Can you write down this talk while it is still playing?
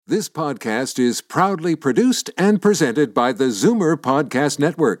This podcast is proudly produced and presented by the Zoomer Podcast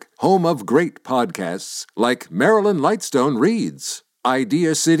Network, home of great podcasts like Marilyn Lightstone Reads,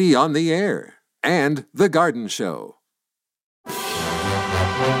 Idea City on the Air, and The Garden Show.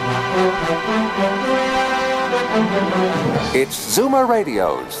 It's Zoomer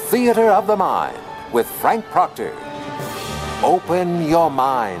Radio's Theater of the Mind with Frank Proctor. Open your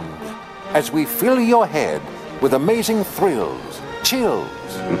mind as we fill your head with amazing thrills, chills,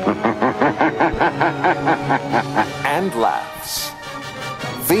 and laughs.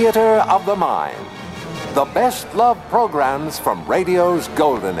 Theater of the Mind. The best love programs from radio's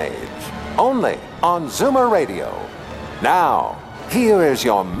golden age. Only on Zoomer Radio. Now, here is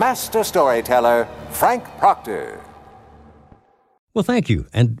your master storyteller, Frank Proctor. Well, thank you,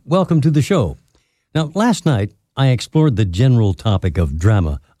 and welcome to the show. Now, last night, I explored the general topic of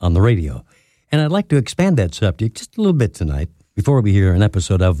drama on the radio, and I'd like to expand that subject just a little bit tonight before we hear an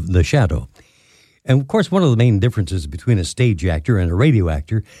episode of The Shadow. And, of course, one of the main differences between a stage actor and a radio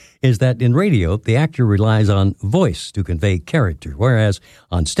actor is that in radio, the actor relies on voice to convey character, whereas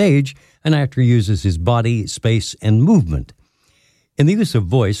on stage, an actor uses his body, space, and movement. In the use of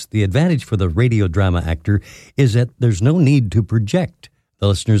voice, the advantage for the radio drama actor is that there's no need to project. The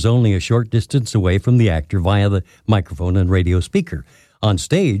listener's only a short distance away from the actor via the microphone and radio speaker. On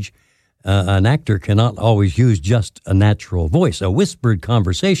stage, an actor cannot always use just a natural voice. A whispered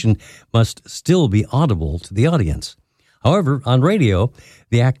conversation must still be audible to the audience. However, on radio,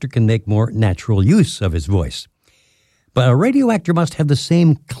 the actor can make more natural use of his voice. But a radio actor must have the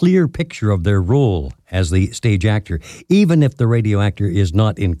same clear picture of their role as the stage actor. Even if the radio actor is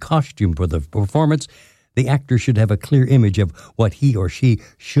not in costume for the performance, the actor should have a clear image of what he or she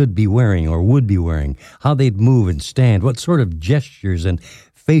should be wearing or would be wearing, how they'd move and stand, what sort of gestures and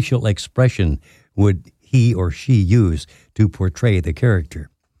facial expression would he or she use to portray the character.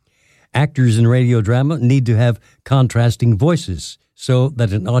 Actors in radio drama need to have contrasting voices so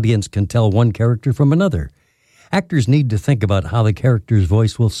that an audience can tell one character from another. Actors need to think about how the character's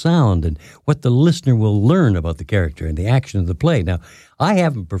voice will sound and what the listener will learn about the character and the action of the play. Now, I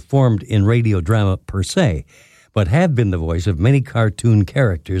haven't performed in radio drama per se, but have been the voice of many cartoon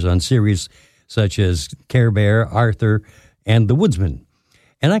characters on series such as Care Bear, Arthur, and The Woodsman.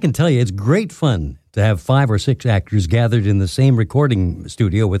 And I can tell you, it's great fun to have 5 or 6 actors gathered in the same recording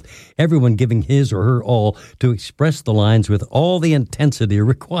studio with everyone giving his or her all to express the lines with all the intensity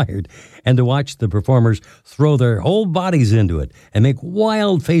required, and to watch the performers throw their whole bodies into it and make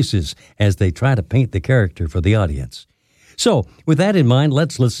wild faces as they try to paint the character for the audience. So, with that in mind,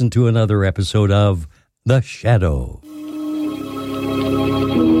 let's listen to another episode of The Shadow.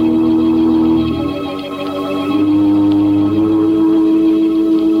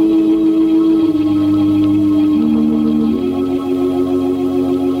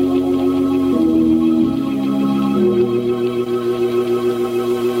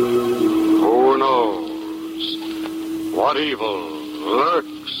 What evil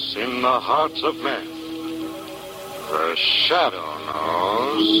lurks in the hearts of men? The Shadow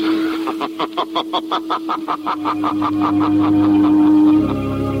knows.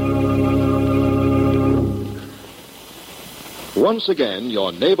 Once again,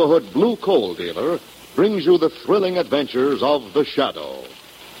 your neighborhood blue coal dealer brings you the thrilling adventures of The Shadow,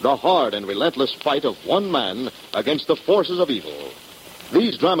 the hard and relentless fight of one man against the forces of evil.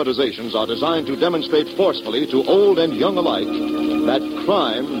 These dramatizations are designed to demonstrate forcefully to old and young alike that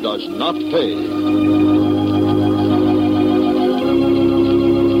crime does not pay.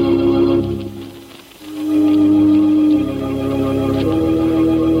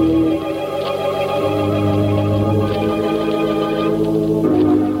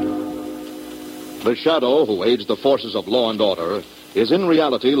 The Shadow, who aids the forces of law and order, is in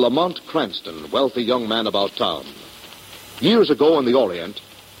reality Lamont Cranston, wealthy young man about town. Years ago in the Orient,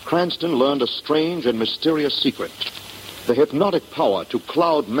 Cranston learned a strange and mysterious secret, the hypnotic power to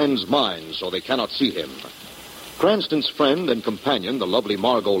cloud men's minds so they cannot see him. Cranston's friend and companion, the lovely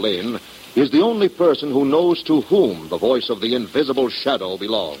Margot Lane, is the only person who knows to whom the voice of the invisible Shadow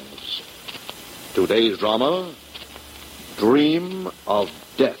belongs. Today's drama, Dream of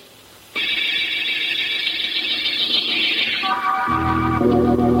Death.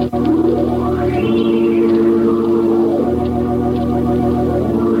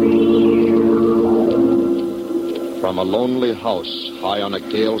 From a lonely house high on a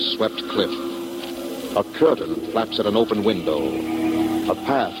gale-swept cliff, a curtain flaps at an open window. A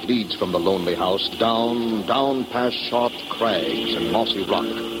path leads from the lonely house down past sharp crags and mossy rock,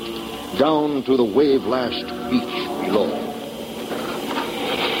 down to the wave-lashed beach below.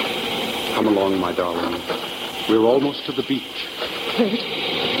 Come along, my darling. We're almost to the beach.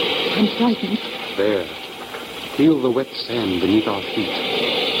 Fred, I'm frightened. There. Feel the wet sand beneath our feet.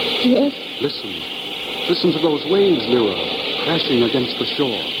 Yes? Listen. Listen to those waves, Lyra, crashing against the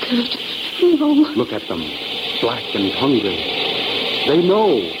shore. Kurt, no. Look at them, black and hungry. They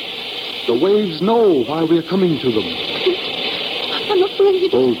know. The waves know why we're coming to them. I'm afraid.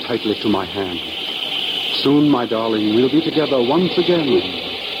 Hold tightly to my hand. Soon, my darling, we'll be together once again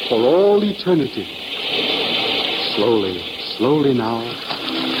for all eternity. Slowly, slowly now,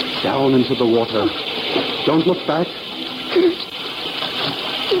 down into the water. Don't look back. Kurt,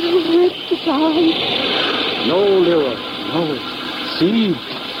 you're at the side. No, Lyra, no. See,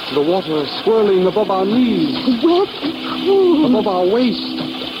 the water swirling above our knees. Wet and cool. Above our waist.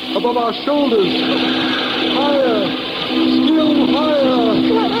 Above our shoulders. Higher. Still higher.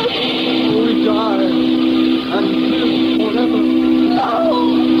 We die and live forever. No!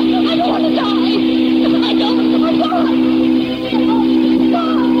 I don't want to die! I don't!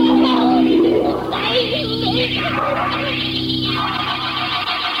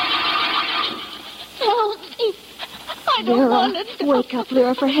 Help me! I don't want to die. Wake up,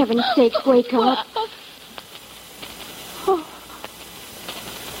 Lyra, for heaven's sake, wake up. Oh.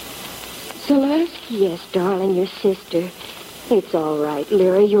 Celeste? Yes, darling, your sister. It's all right,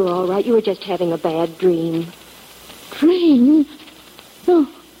 Lyra, you're all right. You were just having a bad dream. Dream? No.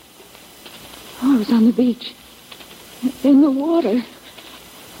 I was on the beach. In the water.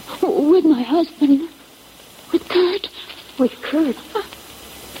 With my husband. With Kurt. With Kurt?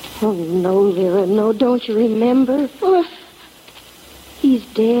 Oh, no, Lyra, no, don't you remember? What? He's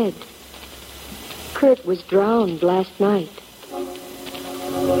dead. Kurt was drowned last night.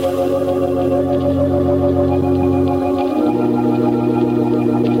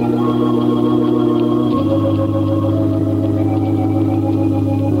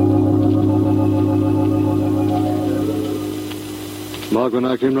 Margot and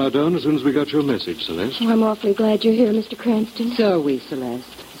I came right down as soon as we got your message, Celeste. Oh, I'm awfully glad you're here, Mr. Cranston. So are we,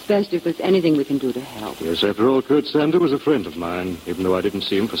 Celeste. Especially if there's anything we can do to help. Yes, after all, Kurt Sander was a friend of mine, even though I didn't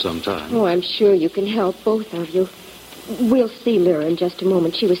see him for some time. Oh, I'm sure you can help, both of you. We'll see Lyra in just a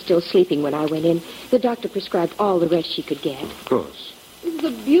moment. She was still sleeping when I went in. The doctor prescribed all the rest she could get. Of course. This is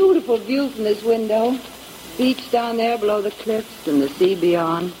a beautiful view from this window. Beach down there below the cliffs and the sea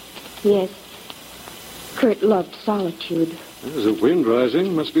beyond. Yes. Kurt loved solitude. There's a wind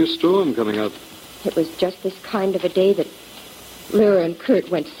rising. Must be a storm coming up. It was just this kind of a day that Lyra and Kurt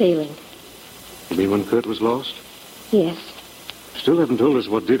went sailing. You mean when Kurt was lost? Yes. Still haven't told us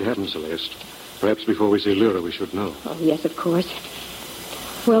what did happen, Celeste. Perhaps before we see Lyra, we should know. Oh, yes, of course.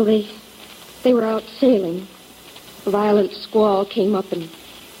 Well, they were out sailing. A violent squall came up and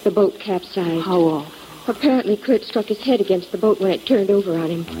the boat capsized. How awful. Apparently, Kurt struck his head against the boat when it turned over on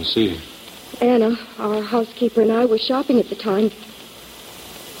him. I see. Anna, our housekeeper, and I were shopping at the time.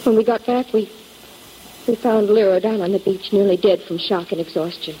 When we got back, we found Lyra down on the beach, nearly dead from shock and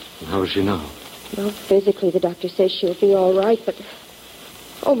exhaustion. And how is she now? Well, physically, the doctor says she'll be all right, but...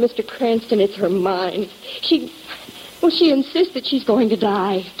 Oh, Mr. Cranston, it's her mind. She insists that she's going to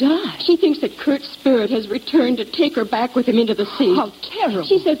die. Die? She thinks that Kurt's spirit has returned to take her back with him into the sea. How terrible.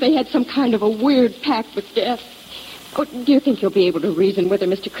 She says they had some kind of a weird pact with death. Oh, do you think you'll be able to reason with her,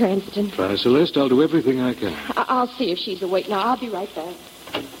 Mr. Cranston? Try, Celeste. I'll do everything I can. I'll see if she's awake now. I'll be right back.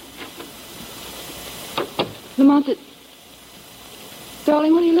 Lamont,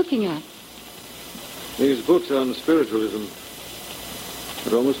 darling, what are you looking at? These books on spiritualism.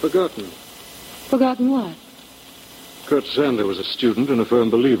 I'd almost forgotten. Forgotten what? Kurt Sander was a student and a firm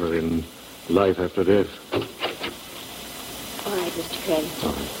believer in life after death. All right, Mr. Cranston.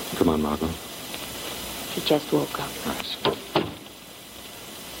 All right. Come on, Margot. He just woke up. Nice.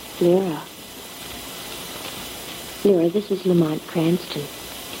 Lyra. Lyra, this is Lamont Cranston.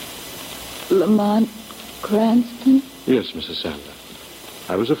 Lamont Cranston? Yes, Mrs. Sander.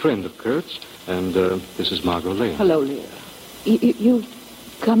 I was a friend of Kurt's, and this is Margot Lane. Hello, Lyra. You've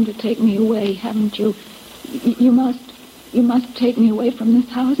come to take me away, haven't you? You must take me away from this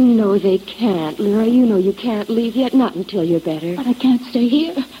house. No, they can't, Lyra. You know you can't leave yet, not until you're better. But I can't stay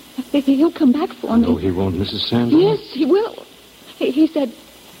here. He'll come back for me. No, he won't, Mrs. Sander. Yes, he will. He said,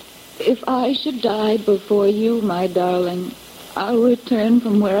 if I should die before you, my darling, I'll return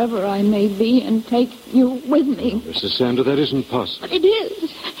from wherever I may be and take you with me. No, Mrs. Sander, that isn't possible. But it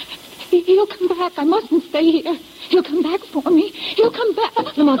is. He'll come back. I mustn't stay here. He'll come back for me. He'll come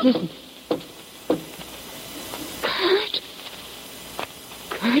back. Lamont, listen. Kurt.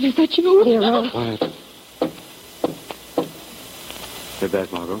 Kurt, is that you? Lyra. Quiet. Get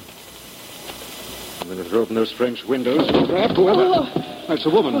back, Margot. I'm going to open those French windows and grab whoever... Oh. That's a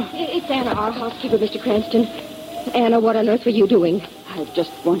woman. It's Anna, our housekeeper, Mr. Cranston. Anna, what on earth were you doing? I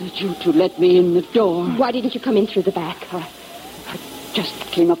just wanted you to let me in the door. Why didn't you come in through the back? I just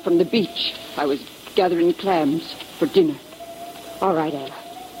came up from the beach. I was gathering clams for dinner. All right, Anna.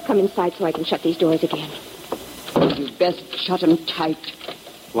 Come inside so I can shut these doors again. You'd best shut them tight.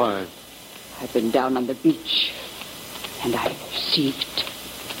 Why? I've been down on the beach, and I've seen it.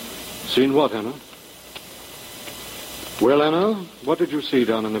 Seen what, Anna? Well, Anna, what did you see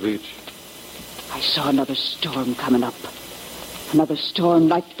down on the beach? I saw another storm coming up. Another storm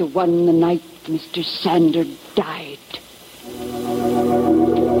like the one the night Mr. Sander died.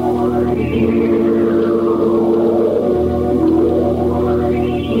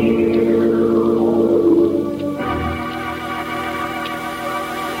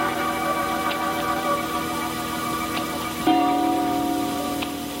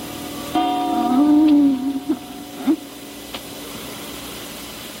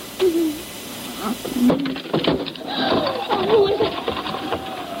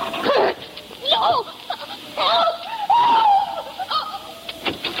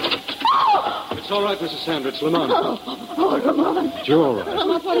 Mrs. Sander, it's Lamont. Oh, Lamont. You're all right.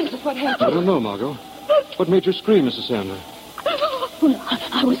 Lamont, what is it? What happened? I don't know, Margot. What made you scream, Mrs. Sander? Well,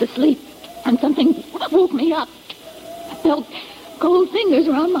 I was asleep, and something woke me up. I felt cold fingers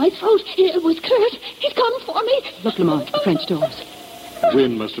around my throat. It was Kurt. He's come for me. Look, Lamont, the French doors. The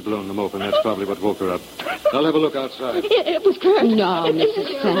wind must have blown them open. That's probably what woke her up. I'll have a look outside. It was Kurt. No,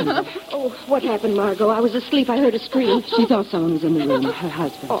 Mrs. Sander. Oh, what happened, Margot? I was asleep. I heard a scream. She thought someone was in the room, her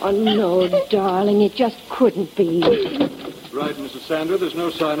husband. Oh, no, darling. It just couldn't be. Right, Mrs. Sander, there's no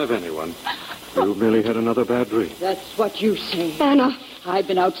sign of anyone. You merely had another bad dream. That's what you say. Anna. I've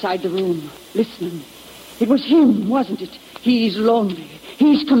been outside the room, listening. It was him, wasn't it? He's lonely.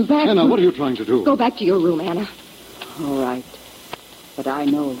 He's come back. Anna, what are you trying to do? Go back to your room, Anna. All right. But I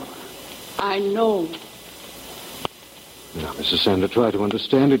know. I know. Now, Mrs. Sander, try to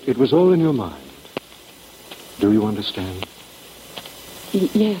understand it. It was all in your mind. Do you understand?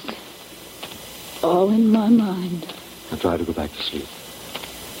 Yes. All in my mind. Now try to go back to sleep.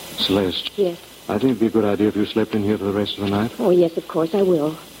 Celeste. Yes. I think it'd be a good idea if you slept in here for the rest of the night. Oh, yes, of course I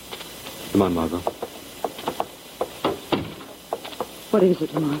will. Come on, Margot. What is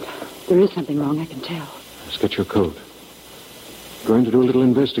it, Lamont? There is something wrong, I can tell. Let's get your coat. Going to do a little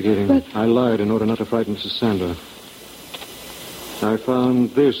investigating. But... I lied in order not to frighten Mrs. Sander. I found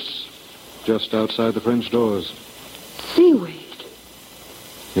this just outside the French doors. Seaweed?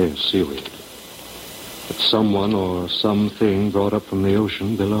 Yes, seaweed. That someone or something brought up from the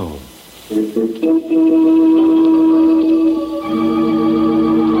ocean below.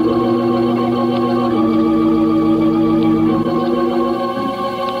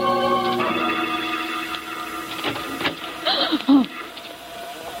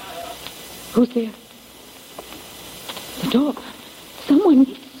 Who's there? The door. Someone.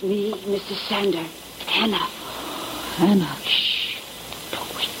 It's me, Mrs. Sander. Anna. Anna. Shh.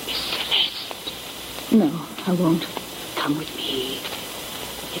 Don't wake Miss Celeste. No, I won't. Come with me.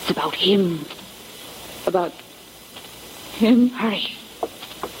 It's about him. About him? Hurry.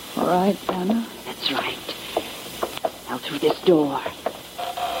 All right, Anna. That's right. Now through this door.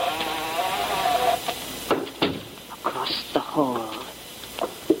 Across the hall.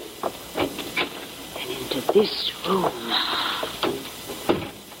 This room.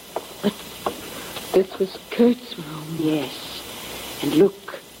 But this was Kurt's room. Yes. And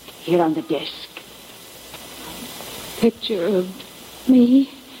look, here on the desk. Picture of me.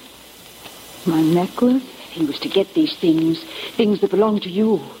 My necklace. He was to get these things that belong to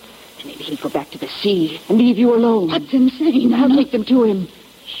you. And maybe he'd go back to the sea and leave you alone. That's insane. I'll take them to him.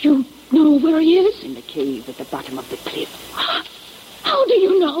 You know where he is? In the cave at the bottom of the cliff. How do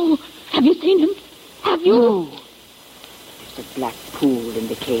you know? Have you seen him? Have you? No. There's a black pool in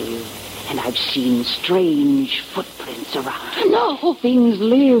the cave, and I've seen strange footprints around. No. Things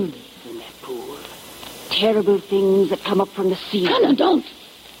live in that pool. Terrible things that come up from the sea. Anna, don't.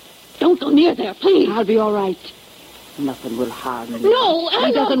 Don't go near there, please. I'll be all right. Nothing will harm me. No, Anna.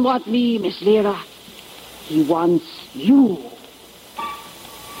 He doesn't want me, Miss Lyra. He wants you.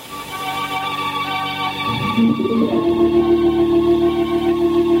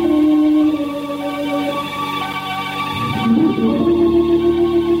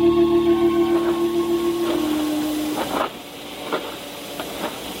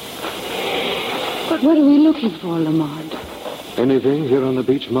 But what are we looking for, Lamont? Anything here on the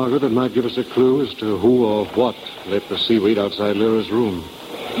beach, Margaret, that might give us a clue as to who or what left the seaweed outside Lyra's room?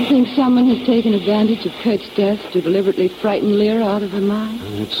 You think someone has taken advantage of Kurt's death to deliberately frighten Lyra out of her mind?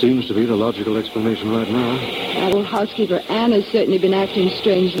 It seems to be the logical explanation right now. That old housekeeper Anne has certainly been acting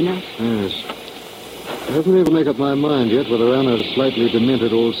strange enough. Yes. I haven't been able to make up my mind yet whether Anna's a slightly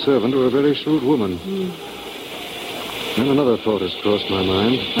demented old servant or a very shrewd woman. Then another thought has crossed my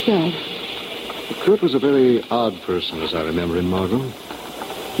mind. What's that? Kurt was a very odd person, as I remember him, Margot.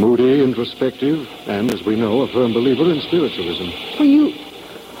 Moody, introspective, and, as we know, a firm believer in spiritualism. Well,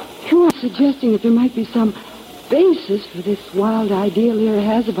 you are suggesting that there might be some basis for this wild idea Lyra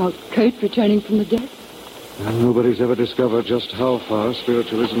has about Kurt returning from the dead? Well, nobody's ever discovered just how far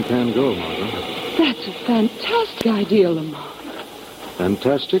spiritualism can go, Margot. That's a fantastic idea, Lamont.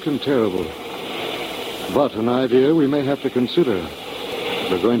 Fantastic and terrible. But an idea we may have to consider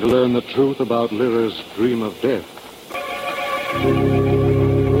if we're going to learn the truth about Lyra's dream of death.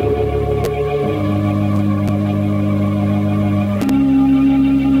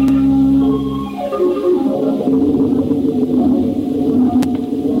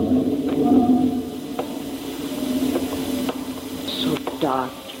 So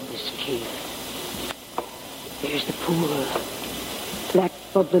dark in this cave. There's the pool. Black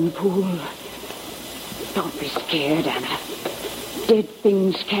bubbling pool. Don't be scared, Anna. Dead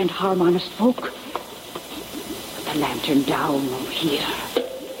things can't harm honest folk. Put the lantern down over here.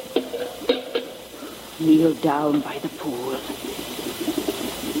 Kneel down by the pool.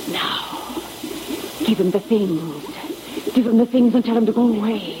 Now, give him the things. Give him the things and tell him to go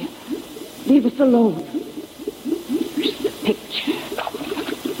away. Leave us alone. There's the picture.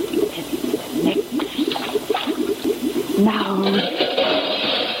 And the necklace. Now,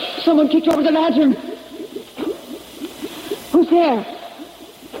 someone kicked over the lantern. Who's there?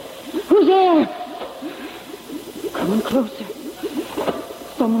 Who's there? Coming closer.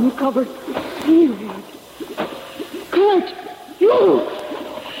 Someone covered. Period. Kurt! You!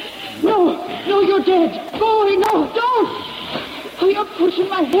 No, you're dead. Go away, no, don't! Oh, you're pushing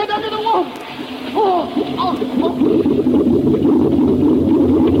my head under the wall. Oh.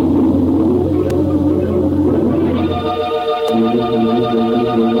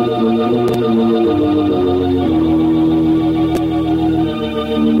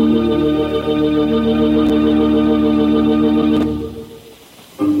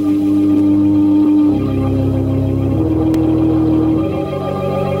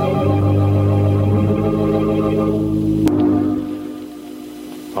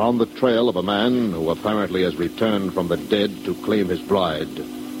 On the trail of a man who apparently has returned from the dead to claim his bride,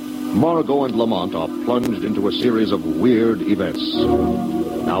 Margot and Lamont are plunged into a series of weird events.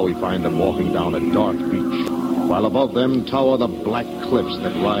 Now we find them walking down a dark beach, while above them tower the black cliffs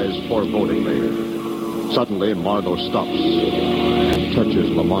that rise forebodingly. Suddenly, Margot stops and touches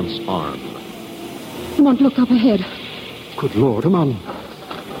Lamont's arm. Lamont, look up ahead. Good Lord, come on.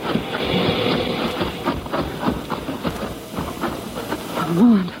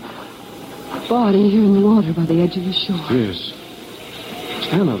 Lamont. Body here in the water by the edge of the shore. Yes. It's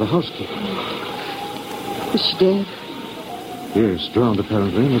Anna, the housekeeper. Is she dead? Yes, drowned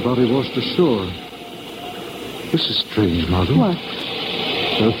apparently, and the body washed ashore. This is strange, Margot. What?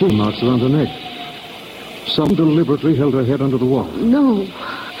 There are foot marks around her neck. Some deliberately held her head under the water. No.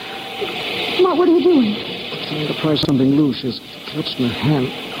 Lamont, what are you doing? Trying to pry something loose. She's clutched in her hand.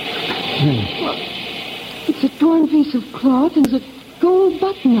 Here. Well, it's a torn piece of cloth and there's a gold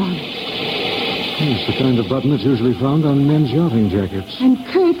button on it. Yes, the kind of button that's usually found on men's yachting jackets. And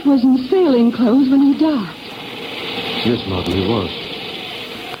Kurt was in sailing clothes when he died. Yes, Martin, he was.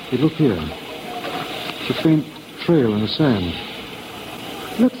 Hey, look here. It's a faint trail in the sand.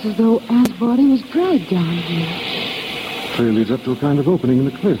 Looks as though Anne's body was dragged down here. Trail leads up to a kind of opening in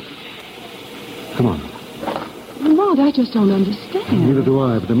the cliff. Come on. Lamont, I just don't understand. Neither do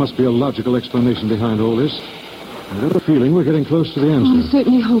I, but there must be a logical explanation behind all this. I've got a feeling we're getting close to the answer. I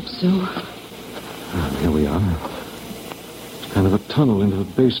certainly hope so. Here we are. It's kind of a tunnel into the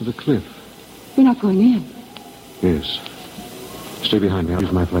base of the cliff. You're not going in? Yes. Stay behind me. I'll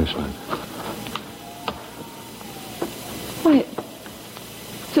use my flashlight. Why,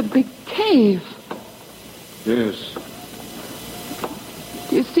 it's a big cave. Yes.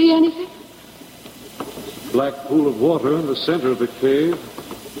 Do you see anything? Black pool of water in the center of the cave.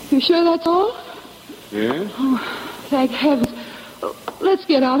 You sure that's all? Yes. Oh, thank heavens. Let's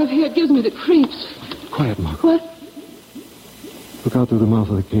get out of here. It gives me the creeps. Quiet, Mark. What? Look out through the mouth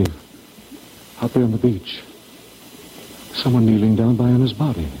of the cave. Out there on the beach. Someone kneeling down by Anna's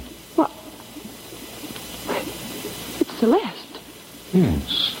body. What? It's Celeste.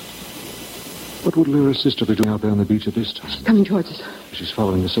 Yes. What would Lyra's sister be doing out there on the beach at this time? She's coming towards us. She's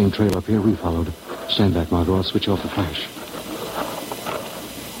following the same trail up here we followed. Stand back, Margot. I'll switch off the flash.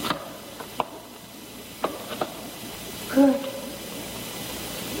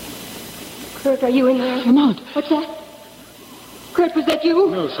 Kurt, are you in there? Lamont. What's that? Kurt, was that you?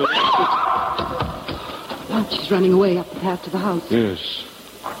 No, sir. Lamont, she's running away up the path to the house. Yes.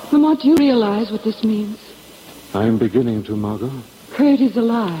 Lamont, do you realize what this means? I am beginning to, Margot. Kurt is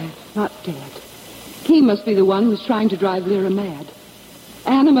alive, not dead. He must be the one who's trying to drive Lyra mad.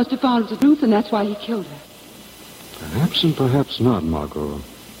 Anna must have found the truth, and that's why he killed her. Perhaps and perhaps not, Margot.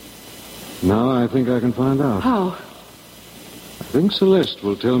 Now I think I can find out. How? I think Celeste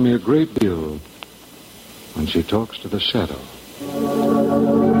will tell me a great deal when she talks to the shadow.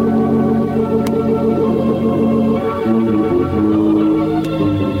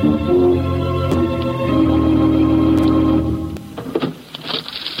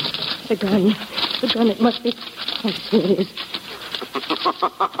 The gun. The gun, it must be. Oh, here it is.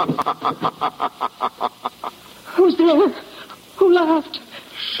 Who's there? Who laughed?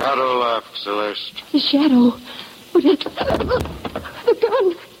 Shadow laughed, Celeste. The shadow. But the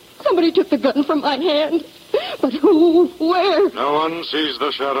gun. Somebody took the gun from my hand. But who? Where? No one sees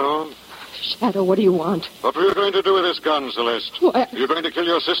the shadow. Shadow, what do you want? What were you going to do with this gun, Celeste? Why? Are you going to kill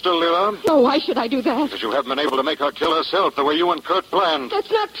your sister, Lyra? No, why should I do that? Because you haven't been able to make her kill herself the way you and Kurt planned. That's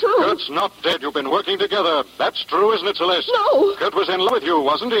not true. Kurt's not dead. You've been working together. That's true, isn't it, Celeste? No. Kurt was in love with you,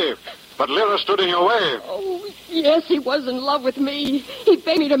 wasn't he? But Lyra stood in your way. Oh, yes, he was in love with me. He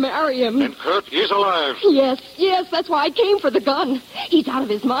begged me to marry him. And Kurt is alive. Yes, that's why I came for the gun. He's out of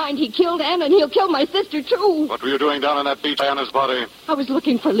his mind. He killed Anna, and he'll kill my sister, too. What were you doing down on that beach, Anna's body? I was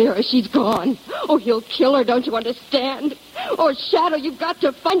looking for Lyra. She's gone. Oh, he'll kill her, don't you understand? Oh, Shadow, you've got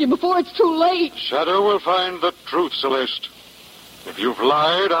to find him before it's too late. Shadow will find the truth, Celeste. If you've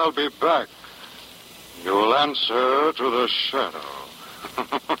lied, I'll be back. You'll answer to the shadow.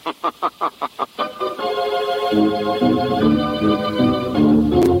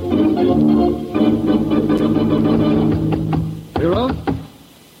 Lyra?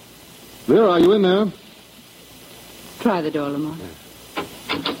 Lyra, are you in there? Try the door, Lamont.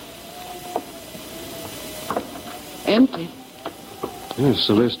 Empty. Yes,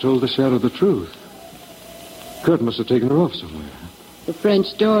 Celeste told the shadow the truth. Kurt must have taken her off somewhere. The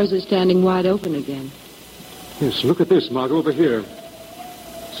French doors are standing wide open again. Yes, look at this, Margot, over here.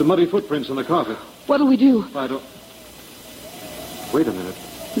 Some muddy footprints on the carpet. What'll we do? I don't... Wait a minute.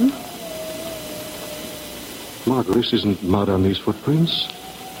 Margot, this isn't mud on these footprints.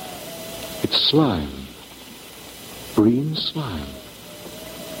 It's slime. Green slime.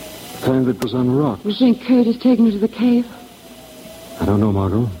 The kind that goes on rocks. You think Kurt has taken her to the cave? I don't know,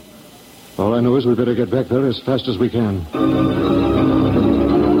 Margot. All I know is we better get back there as fast as we can.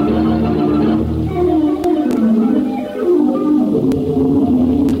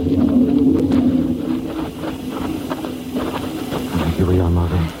 Here we are,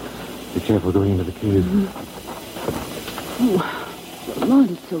 Margot. Be careful going into the cave. Oh,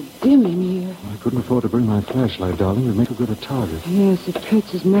 Lamont, it's so dim in here. I couldn't afford to bring my flashlight, darling. It'd make a good target. Yes, if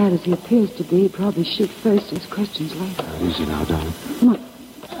Kurt's as mad as he appears to be, he'd probably shoot first and ask questions later. Easy now, darling. Come on.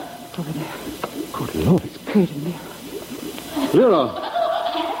 Over there. Good Lord. It's Kurt in there. Lyra!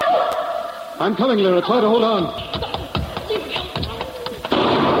 I'm coming, Lyra. Try to hold on.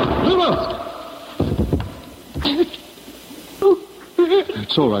 Lyra!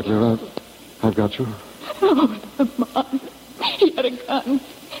 It's all right, Lyra. I've got you. Oh, Lamont. He had a gun.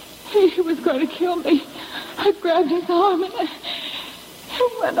 He was going to kill me. I grabbed his arm and I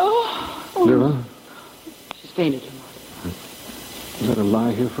went off. Lyra? She's fainted, Lamont. Let her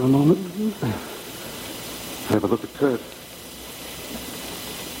lie here for a moment. Have a look at Kurt.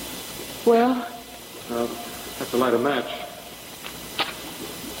 Well? Have to light a match.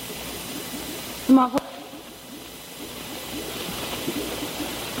 Lamont,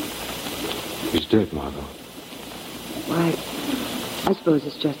 He's dead, Margot. why, I suppose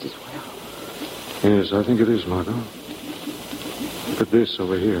it's just as well. Yes, I think it is, Margot. Look at this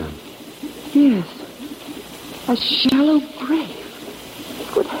over here. Yes. A shallow grave.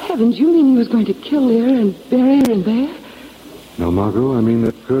 Good heavens, you mean he was going to kill Lyra and bury her in there? No, Margot, I mean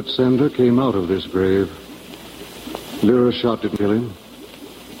that Kurt Sander came out of this grave. Lyra's shot didn't kill him.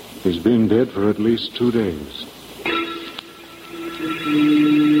 He's been dead for at least 2 days.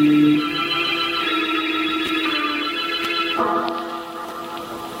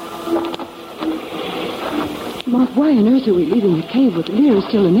 Mark, why on earth are we leaving the cave with Lyra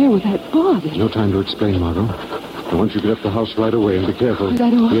still in there with that body? No time to explain, Margot. I want you to get up the house right away and be careful. Is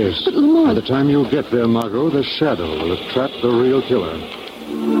that all? Yes. But, Lamont... By the time you get there, Margot, the shadow will have trapped the real killer.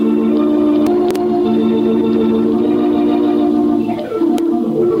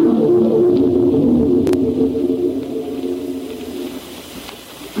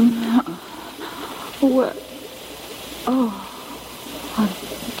 What? Oh, I'm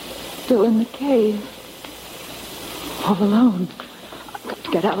still in the cave. All alone. I've got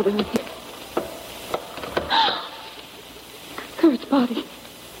to get out of here. body.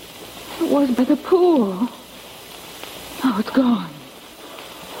 It was by the pool. Now it's gone.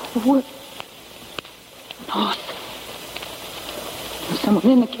 What? North. There's someone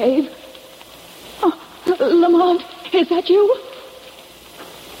in the cave. Oh, Lamont, is that you?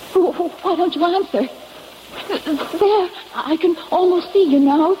 Why don't you answer? There, I can almost see you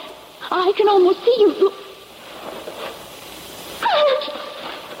now. I can almost see you. Kurt!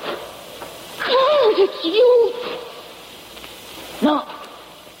 Kurt, it's you! No,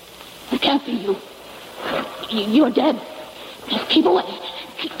 it can't be you. You're dead. Just keep away.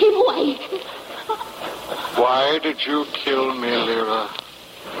 Keep away. Why did you kill me, Lyra?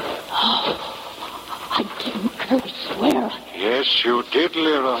 Oh, I didn't, Kurt, swear. Yes, you did,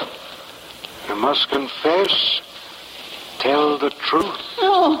 Lyra. You must confess. Tell the truth.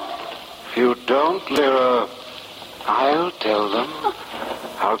 No. If you don't, Lyra, I'll tell them.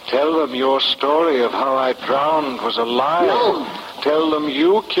 I'll tell them your story of how I drowned was a lie. No. Tell them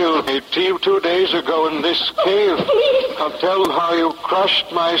you killed me 2 days ago in this cave. Please. I'll tell them how you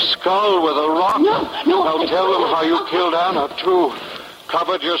crushed my skull with a rock. No. I'll tell them how you killed Anna, too.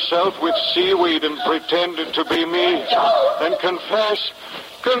 Covered yourself with seaweed and pretended to be me. No. Then confess.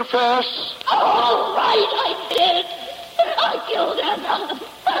 Confess. All right, I did. I killed Anna.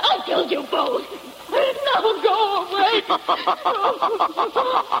 I killed you both. Now go away.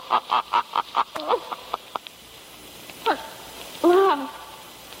 Wow.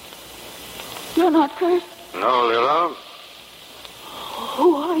 You're not Kurt? No, Lyra.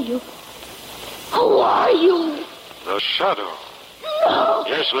 Who are you? Who are you? The Shadow. No.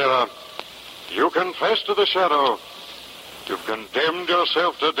 Yes, Lyra. You confess to the Shadow. You've condemned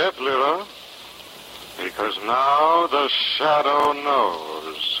yourself to death, Lyra. Because now the Shadow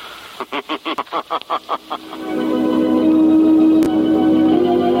knows.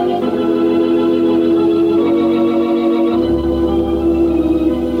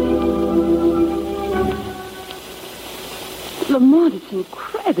 Lamont, it's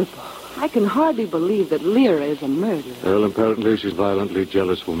incredible. I can hardly believe that Lyra is a murderer. Well, apparently she's a violently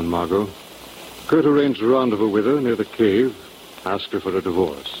jealous woman, Margot. Kurt arranged a rendezvous with her near the cave, asked her for a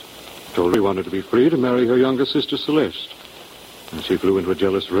divorce. Told her he wanted to be free to marry her younger sister, Celeste. And she flew into a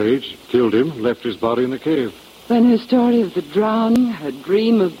jealous rage, killed him, left his body in the cave. Then her story of the drowning, her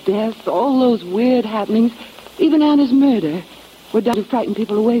dream of death, all those weird happenings, even Anna's murder, were done to frighten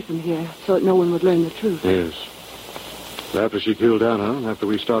people away from here so that no one would learn the truth. Yes. After she killed Anna, after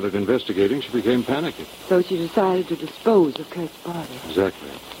we started investigating, she became panicky. So she decided to dispose of Kurt's body.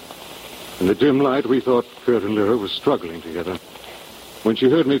 Exactly. In the dim light, we thought Kurt and Lyra were struggling together. When she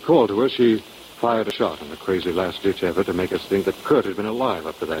heard me call to her, she fired a shot in a crazy last-ditch effort to make us think that Kurt had been alive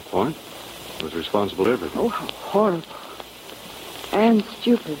up to that point. He was responsible for everything. Oh, how horrible. And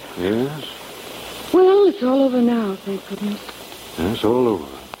stupid. Yes? Well, it's all over now, thank goodness. Yes, all over.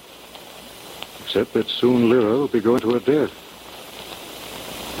 Except that soon Lyra will be going to her death.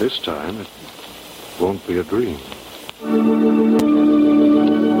 This time, it won't be a dream.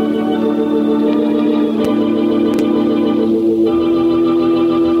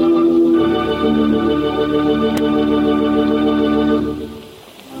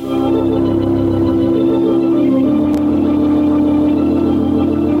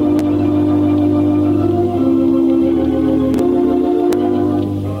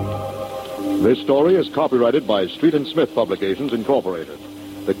 This story is copyrighted by Street and Smith Publications, Incorporated.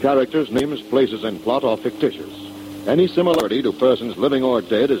 The characters, names, places, and plot are fictitious. Any similarity to persons living or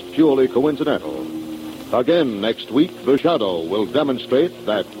dead is purely coincidental. Again, next week, The Shadow will demonstrate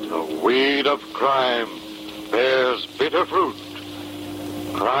that The weed of crime bears bitter fruit.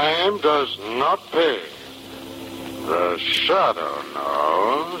 Crime does not pay. The Shadow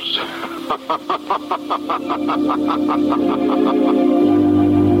knows.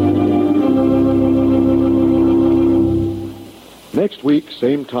 next week,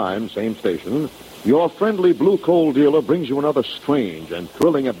 same time, same station, your friendly blue coal dealer brings you another strange and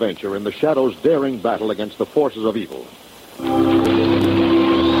thrilling adventure in the Shadow's daring battle against the forces of evil.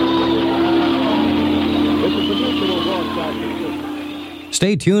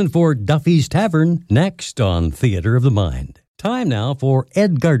 Stay tuned for Duffy's Tavern next on Theater of the Mind. Time now for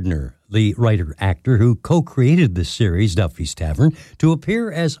Ed Gardner, the writer-actor who co-created this series, Duffy's Tavern, to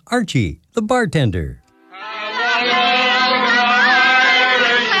appear as Archie, the bartender.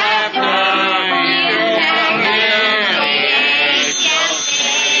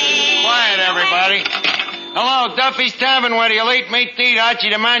 Hello, Duffy's Tavern, where do you eat meat to eat? Archie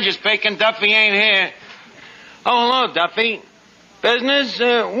the manager's speaking. Duffy ain't here. Oh, hello, Duffy. Business?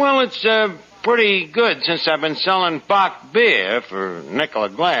 Well, it's pretty good since I've been selling Bach beer for a nickel a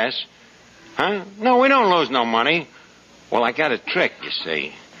glass. Huh? No, we don't lose no money. Well, I got a trick, you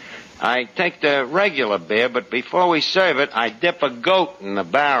see. I take the regular beer, but before we serve it, I dip a goat in the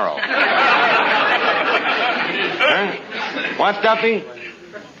barrel. Huh? What, Duffy?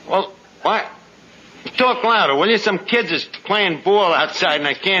 Well, what? Talk louder, will you? Some kids is playing ball outside and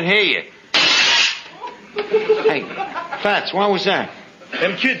I can't hear you. Hey, Fats, what was that?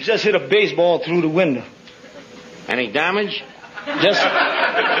 Them kids just hit a baseball through the window. Any damage?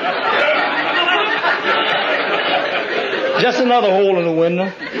 Just another hole in the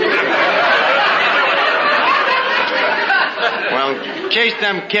window. Well, chase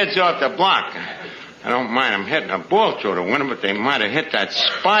them kids off the block. I don't mind them hitting a ball through the window, but they might have hit that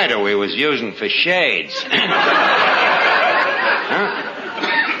spider we was using for shades. Huh?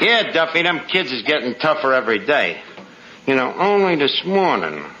 Yeah, Duffy, them kids is getting tougher every day. You know, only this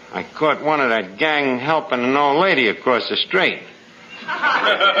morning I caught one of that gang helping an old lady across the street.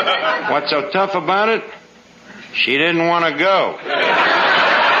 What's so tough about it? She didn't want to go.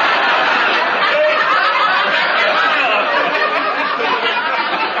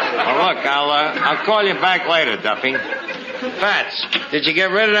 Well, look, I'll call you back later, Duffy. Fats, did you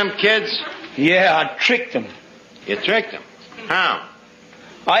get rid of them kids? Yeah, I tricked them. You tricked them? How?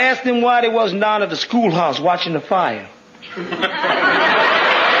 I asked them why they wasn't down at the schoolhouse watching the fire.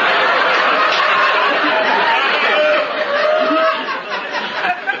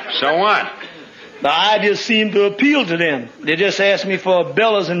 So what? The idea seemed to appeal to them. They just asked me for a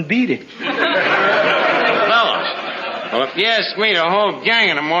bellows and beat it. Bellows? Well, if you ask me, the whole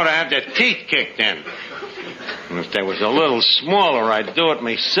gang of them ought to have their teeth kicked in. And if they was a little smaller, I'd do it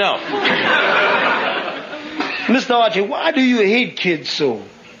myself. Mr. Archie, why do you hate kids so?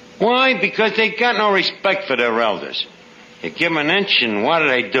 Why? Because they got no respect for their elders. You give them an inch, and what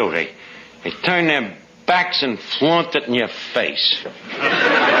do? They turn their backs and flaunt it in your face.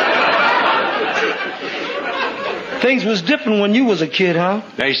 Things was different when you was a kid, huh?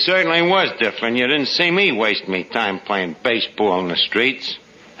 They certainly was different. You didn't see me waste me time playing baseball in the streets.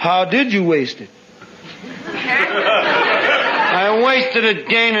 How did you waste it? I wasted it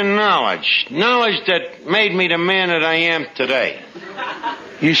gaining knowledge. Knowledge that made me the man that I am today.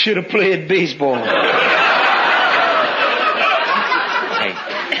 You should have played baseball.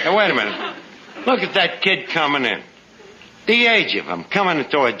 Hey, wait a minute. Look at that kid coming in. The age of him coming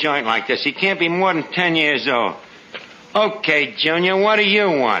into a joint like this. He can't be more than 10 years old. Okay, Junior, what do you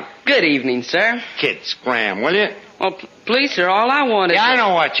want? Good evening, sir. Kid, scram, will you? Well, please, sir, all I want is... Yeah, I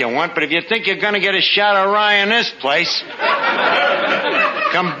know what you want, but if you think you're going to get a shot of rye in this place,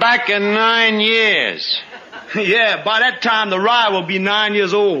 come back in 9 years. Yeah, by that time, the rye will be 9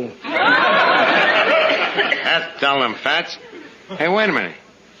 years old. That's telling, Fats. Hey, wait a minute.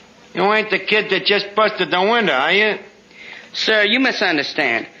 You ain't the kid that just busted the window, are you? Sir, you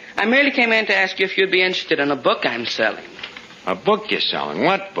misunderstand. I merely came in to ask you if you'd be interested in a book I'm selling. A book you're selling?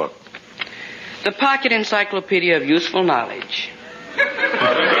 What book? The Pocket Encyclopedia of Useful Knowledge.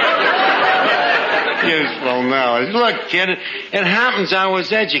 Useful knowledge. Look, kid, it happens I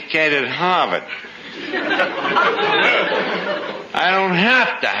was educated at Harvard. I don't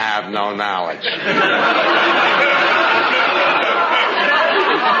have to have no knowledge.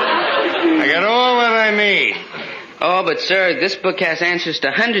 I got all that I need. Oh, but, sir, this book has answers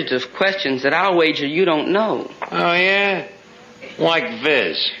to hundreds of questions that I'll wager you don't know. Oh, yeah? Like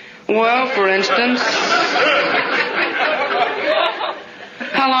Viz. Well, for instance,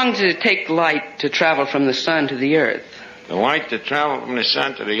 how long does it take light to travel from the sun to the earth? The light to travel from the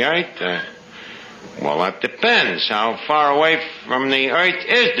sun to the earth? Well, that depends. How far away from the earth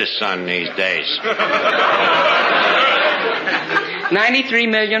is the sun these days? 93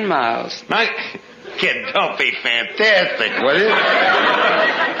 million miles. Kid, don't be fantastic, will you?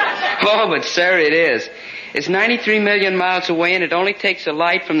 Oh, but, sir, it is. It's 93 million miles away, and it only takes the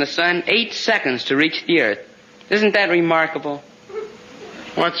light from the sun 8 seconds to reach the earth. Isn't that remarkable?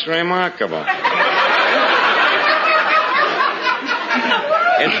 What's remarkable?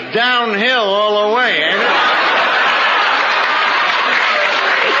 It's downhill all the way, ain't it?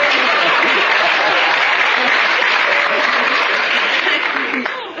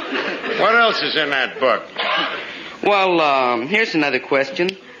 What else is in that book? Well, here's another question.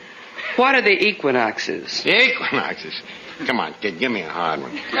 What are the equinoxes? The equinoxes? Come on, kid, give me a hard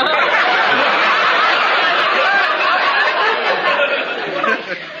one.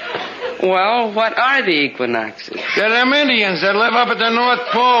 Well, what are the equinoxes? They're them Indians that live up at the North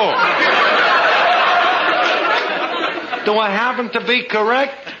Pole. Do I happen to be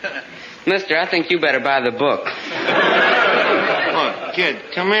correct? Mister, I think you better buy the book. Look, kid,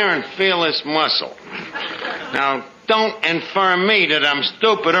 come here and feel this muscle. Now, don't infer me that I'm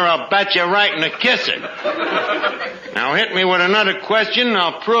stupid or I'll bet you right in a kisser. Now hit me with another question and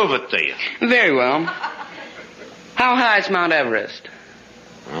I'll prove it to you. Very well. How high is Mount Everest?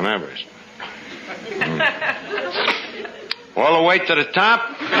 Mount Everest. All the way to the top?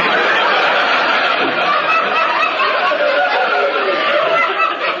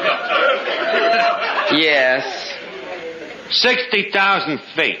 Yes. 60,000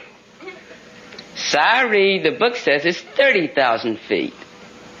 feet. Sorry, the book says it's 30,000 feet.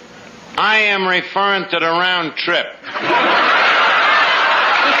 I am referring to the round trip.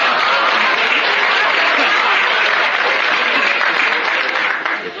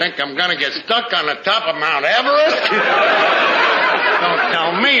 You think I'm going to get stuck on the top of Mount Everest? Don't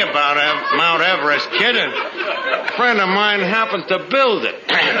tell me about Mount Everest, kid. A friend of mine happened to build it.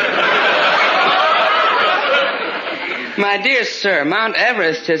 My dear sir, Mount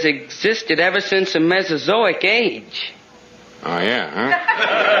Everest has existed ever since the Mesozoic age. Oh, yeah,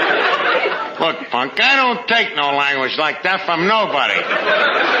 huh? Look, punk, I don't take no language like that from nobody.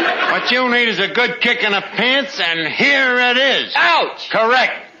 What you need is a good kick in the pants, and here it is. Ouch!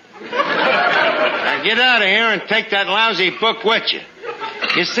 Correct. Now get out of here and take that lousy book with you.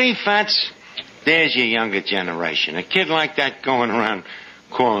 You see, Fats, there's your younger generation. A kid like that going around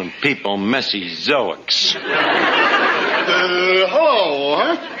calling people Mesozoics. Hello,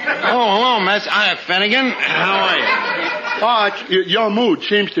 huh? Oh, hello, Miss. Hi, Finnegan. How are you? Arch, your mood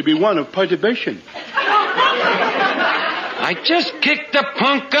seems to be one of perturbation. I just kicked the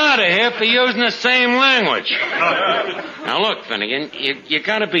punk out of here for using the same language. Now, look, Finnegan, you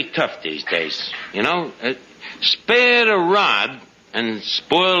gotta be tough these days. You know? Spare the rod and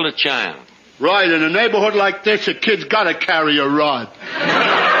spoil the child. Right, in a neighborhood like this, a kid's gotta carry a rod.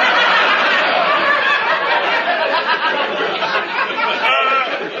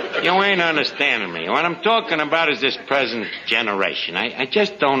 You ain't understanding me. What I'm talking about is this present generation. I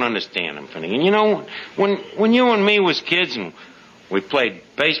just don't understand them, Finnegan. You know, when you and me was kids and we played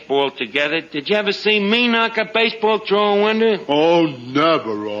baseball together, did you ever see me knock a baseball through a window? Oh,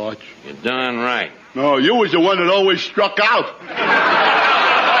 never, Arch. You're darn right. No, you was the one that always struck out.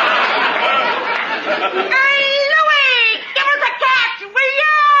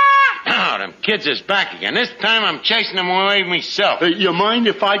 Them kids is back again. This time I'm chasing them away myself. You mind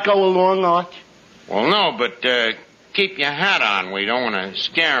if I go along, Arch? Well, no, but keep your hat on. We don't want to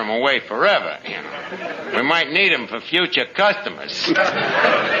scare them away forever, you know. We might need them for future customers.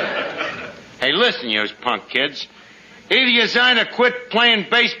 Hey, listen, yous punk kids. Either yous either quit playing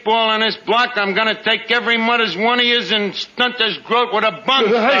baseball on this block, I'm going to take every mother's one of yous and stunt this growth with a bung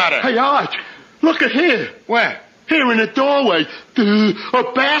starter. Hey, Arch, look at here. Where? Here in the doorway. A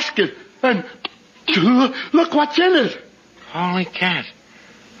basket. And look what's in it. Holy cat.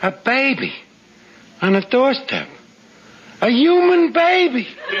 A baby. On the doorstep. A human baby.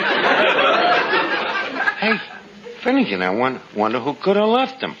 Hey, Finnegan, I wonder who could have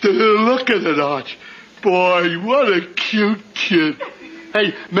left him. Look at it, Arch. Boy, what a cute kid.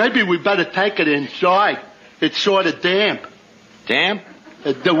 Hey, maybe we better take it inside. It's sort of damp. Damp?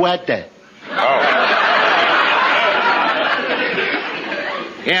 The weather. Oh.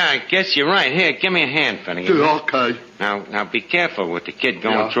 Yeah, I guess you're right. Here, give me a hand, Finnegan. Okay. Now be careful with the kid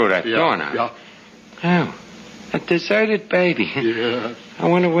going through that door now. Yeah. Oh, a deserted baby. Yeah. I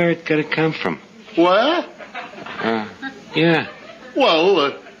wonder where it could have come from. What? Yeah.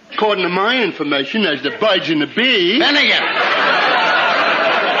 Well, according to my information, there's the birds and the bees. Finnegan!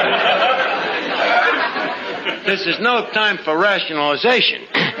 This is no time for rationalization.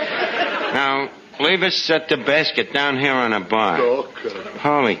 Now, leave us set the basket down here on the bar. Okay.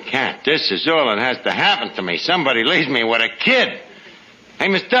 Holy cat, this is all that has to happen to me. Somebody leaves me with a kid. Hey,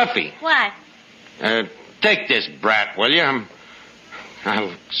 Miss Duffy. What? Take this brat, will you?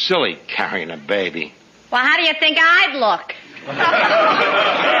 I'm silly carrying a baby. Well, how do you think I'd look?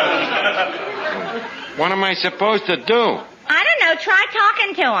 What am I supposed to do? I don't know. Try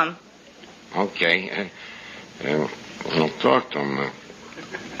talking to him. Okay. I'll talk to him.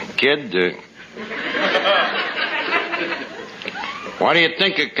 Kid, what do you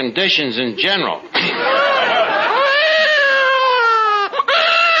think of conditions in general?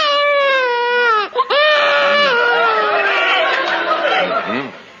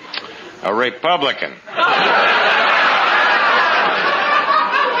 A Republican.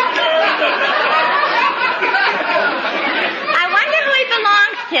 I wonder who he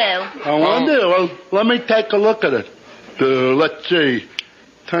belongs to. I wonder. Well, let me take a look at it. Let's see.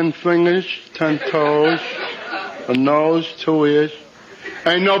 10 fingers, 10 toes, a nose, 2 ears.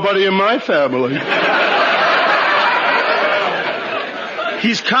 Ain't nobody in my family.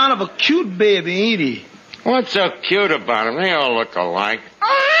 He's kind of a cute baby, ain't he? What's so cute about them? They all look alike.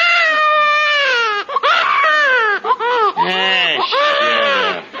 Shut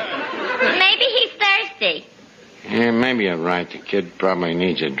up. Maybe he's thirsty. Yeah, maybe you're right. The kid probably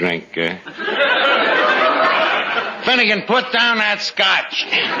needs a drink. Finnegan, put down that scotch.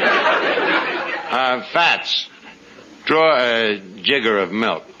 Fats, draw a jigger of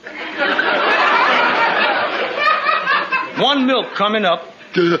milk. One milk coming up.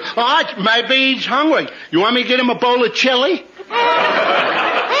 Arch, maybe he's hungry. You want me to get him a bowl of chili? Look,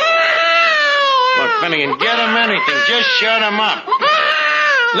 Finnegan, get him anything. Just shut him up.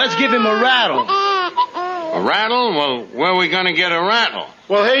 Let's give him a rattle. A rattle? Well, where are we going to get a rattle?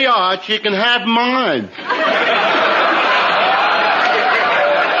 Well, hey, Arch, you can have mine.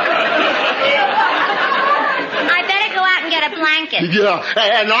 I better go out and get a blanket. Yeah,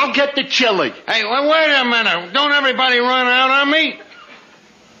 and I'll get the chili. Hey, well, wait a minute. Don't everybody run out on me.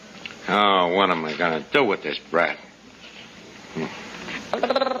 Oh, what am I going to do with this brat?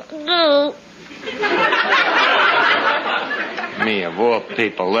 Me, of all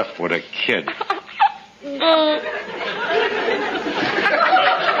people, left with a kid.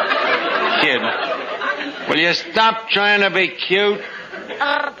 Kid, will you stop trying to be cute?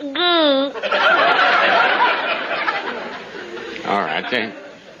 All right, then.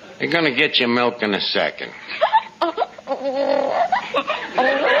 They're going to get you milk in a second.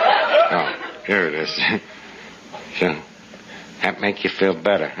 Oh, here it is. So, that make you feel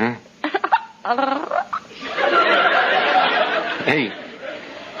better, huh? Hey,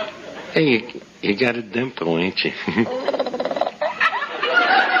 you got a dimple, ain't you?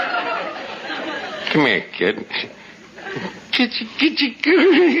 Come here, kid. Get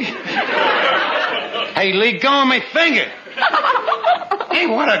you. Hey, let go of my finger. Hey,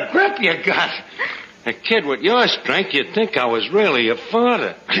 what a grip you got. A kid with your strength, you'd think I was really your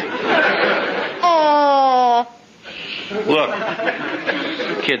father. Oh. Look,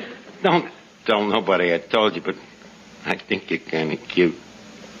 kid, don't tell nobody I told you, but I think you're kind of cute.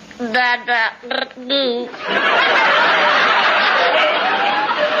 Well,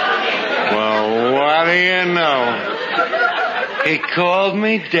 what do you know? He called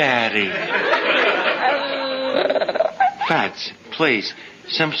me Daddy. Fats, please,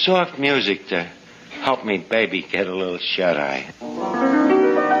 some soft music to help me baby get a little shut-eye.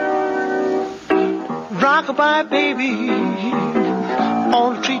 Rock-a-bye, baby,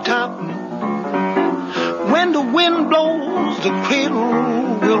 on the treetop. When the wind blows, the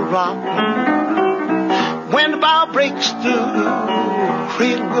cradle will rock. When the bough breaks, the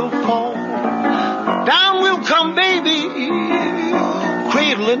cradle will fall. Down will come baby,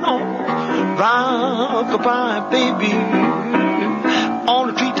 cradling on. Rock-a-bye, baby, on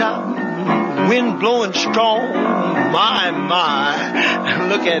the treetop. Wind blowing strong, my,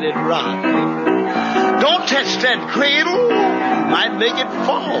 look at it rock. Don't touch that cradle, might make it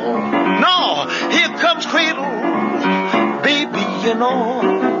fall. No, here comes cradle, baby, you know.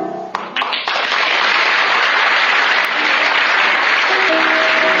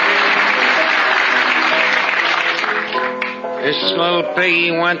 This little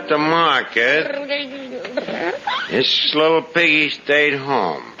piggy went to market. This little piggy stayed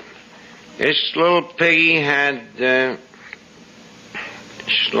home. This little piggy had,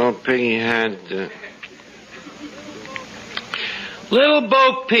 Little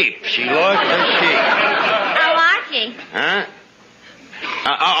Bo Peep. She lost her sheep. How are she? Huh?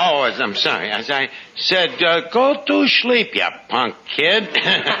 I'm sorry. As I said, go to sleep, you punk kid.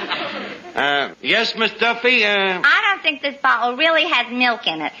 Yes, Miss Duffy? I don't think this bottle really has milk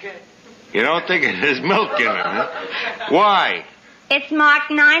in it. You don't think it has milk in it, huh? Why? It's marked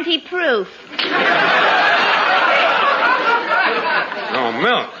 90 proof. Oh,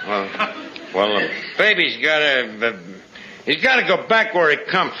 milk. Well, the baby's he's got to go back where he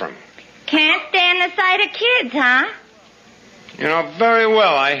come from. Can't stand the sight of kids, huh? You know, very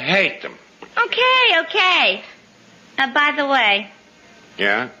well. I hate them. Okay. By the way.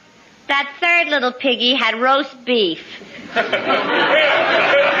 Yeah? That third little piggy had roast beef. Oh,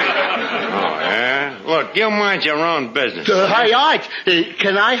 yeah? Look, you mind your own business. Hey, Arch,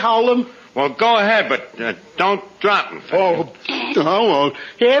 can I hold him? Well, go ahead, but don't drop him. Oh, I won't.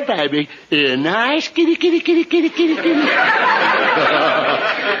 Here, baby. Here, nice kitty. See,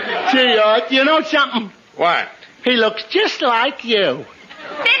 Arch, you know something? What? He looks just like you.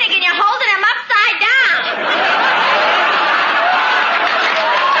 Finnegan, you're holding him upside down.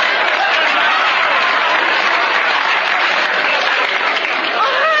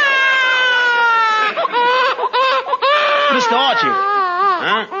 Mr. Archie.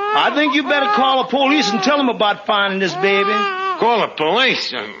 Huh? I think you better call the police and tell them about finding this baby. Call the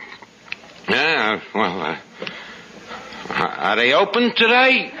police? Yeah, well, are they open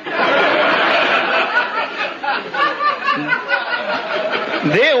today?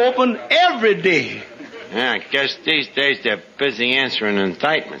 They're open every day. Yeah, I guess these days they're busy answering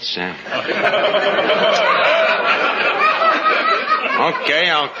indictments, Sam. Okay,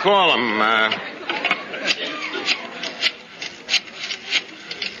 I'll call them.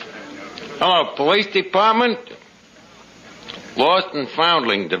 Hello, police department? Lost and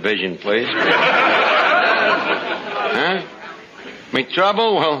Foundling Division, please. Huh? Me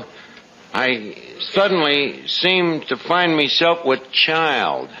trouble? Well, I suddenly seem to find myself with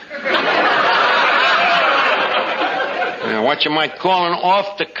child. What you might call an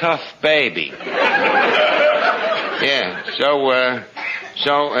off-the-cuff baby. Yeah, so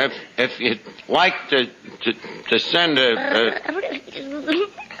if you'd like to send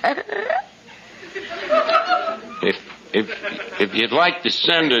if you'd like to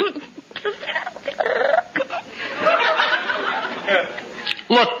send a...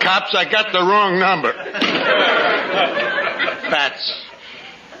 Look, cops, I got the wrong number. Bats,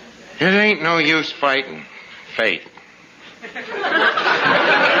 it ain't no use fighting fate.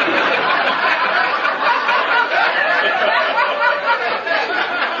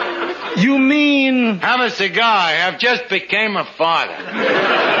 You mean... Have a cigar. I've just became a father.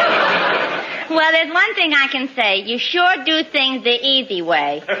 Well, there's one thing I can say. You sure do things the easy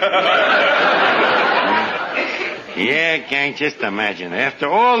way. Yeah, gang, just imagine. After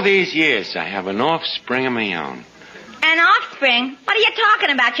all these years, I have an offspring of my own. An offspring? What are you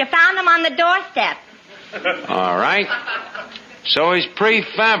talking about? You found him on the doorstep. All right. So he's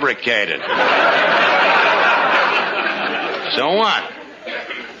prefabricated. So what?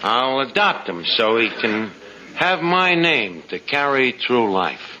 I'll adopt him so he can have my name to carry through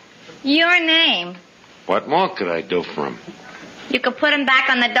life. Your name? What more could I do for him? You could put him back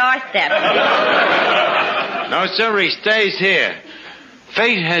on the doorstep. No, sir, he stays here.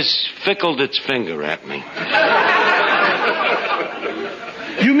 Fate has fickled its finger at me.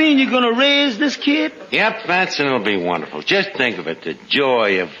 You mean you're going to raise this kid? Yep, Fats, and it'll be wonderful. Just think of it, the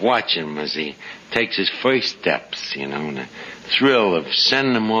joy of watching him as he takes his first steps, you know, and the thrill of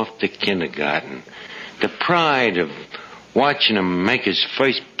sending him off to kindergarten. The pride of watching him make his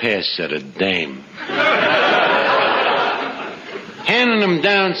first pass at a dame. Handing him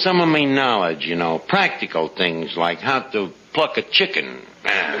down some of me knowledge, you know, practical things like how to pluck a chicken,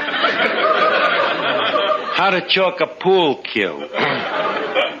 how to chalk a pool cue.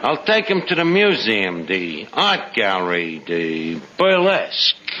 I'll take him to the museum, the art gallery, the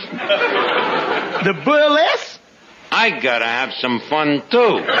burlesque. The burlesque? I gotta have some fun,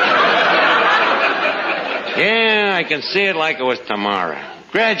 too. Yeah, I can see it like it was tomorrow.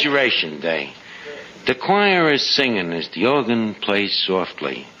 Graduation day. The choir is singing as the organ plays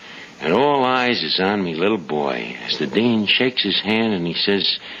softly. And all eyes is on me little boy as the dean shakes his hand and he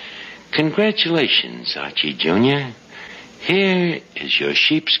says, "Congratulations, Archie Jr. Here is your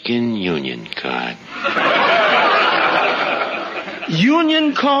sheepskin union card."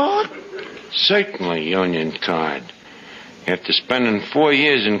 Union card? Certainly, union card. After spending 4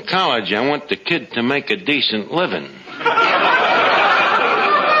 years in college, I want the kid to make a decent living.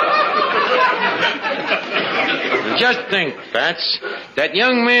 Just think, Fats, that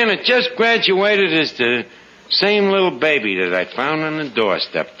young man that just graduated is the same little baby that I found on the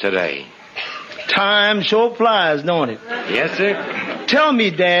doorstep today. Time sure flies, don't it? Yes, sir. Tell me,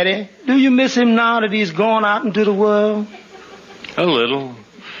 Daddy, do you miss him now that he's gone out into the world? A little.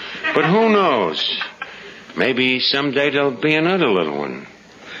 But who knows? Maybe someday there'll be another little one.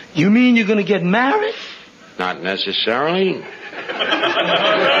 You mean you're going to get married? Not necessarily.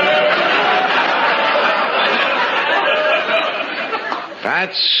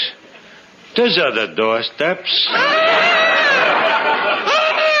 Fats, there's other doorsteps.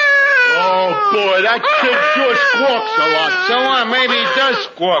 Oh, boy, that kid sure squawks a lot. So what? Maybe he does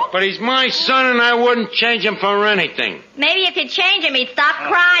squawk, but he's my son and I wouldn't change him for anything. Maybe if you change him, he'd stop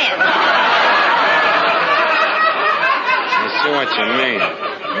crying. I see what you mean.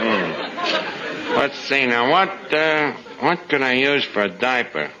 Let's see now. What could I use for a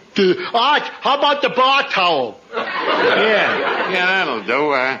diaper? Arch, how about the bar towel? Yeah, that'll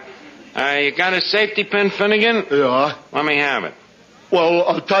do. You got a safety pin, Finnegan? Yeah. Let me have it. Well,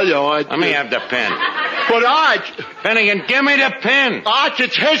 I'll tell you, Let me have the pen. But Arch... Finnegan, give me the pen. Arch,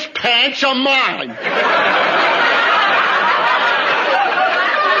 it's his pants or mine.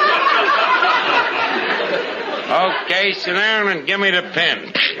 Okay, sit down and give me the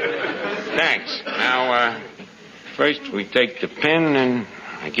pen. Thanks. Now, first we take the pen and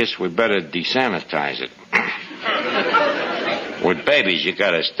I guess we better desanitize it. With babies, you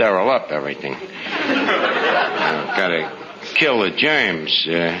gotta sterile up everything. Gotta kill the germs.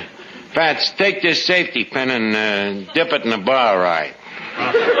 Fats, take this safety pin and dip it in the bar eye.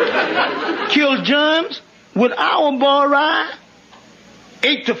 Kill germs with our bar eye?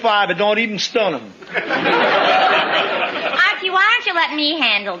 8 to 5, it don't even stun them. Archie, why don't you let me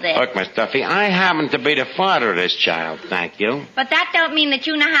handle this? Look, Miss Duffy, I happen to be the father of this child, thank you. But that don't mean that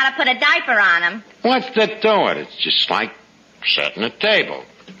you know how to put a diaper on him. What's there to it? It's just like setting a table.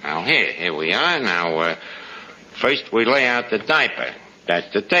 Now, here we are. Now, first we lay out the diaper.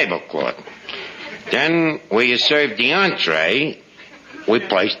 That's the tablecloth. Then we serve the entree. We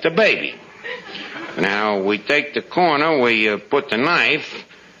place the baby. Now, we take the corner where you put the knife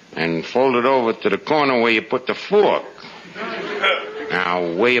and fold it over to the corner where you put the fork.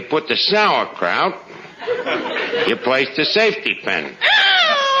 Now, where you put the sauerkraut, you place the safety pin.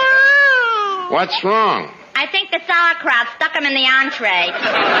 What's wrong? I think the sauerkraut stuck him in the entree.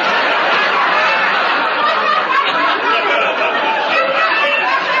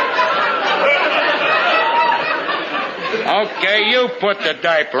 Okay, you put the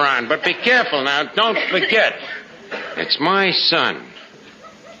diaper on, but be careful now. Don't forget. It's my son.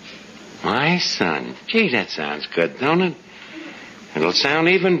 My son. Gee, that sounds good, don't it? It'll sound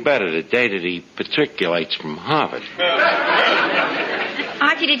even better the day that he matriculates from Harvard.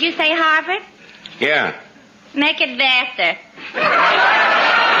 Archie, did you say Harvard? Yeah. Make it Vassar.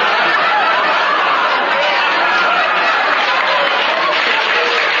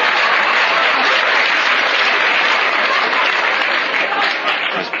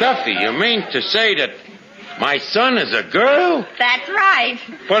 Duffy, you mean to say that my son is a girl? That's right.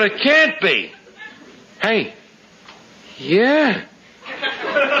 But it can't be. Hey. Yeah.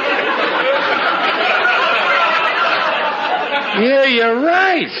 Yeah, you're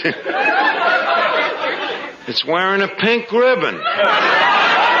right. It's wearing a pink ribbon.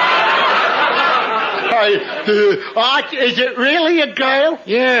 Art, is it really a girl?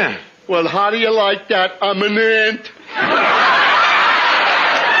 Yeah. Well, how do you like that? I'm an ant.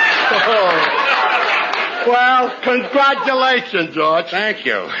 Well, congratulations, George. Thank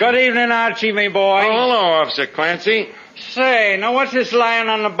you. Good evening, Archie, me boy. Oh, hello, Officer Clancy. Say, now what's this lying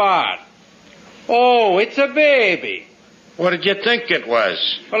on the bar? Oh, it's a baby. What did you think it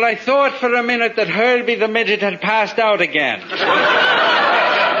was? Well, I thought for a minute that Herbie the midget had passed out again.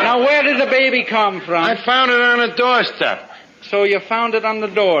 Now, where did the baby come from? I found it on a doorstep. So you found it on the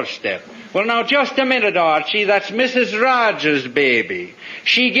doorstep. Well, now, just a minute, Archie. That's Mrs. Rogers' baby.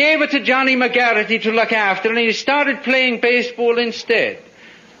 She gave it to Johnny McGarrity to look after, and he started playing baseball instead.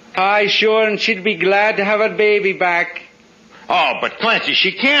 Aye, sure, and she'd be glad to have her baby back. Oh, but Clancy,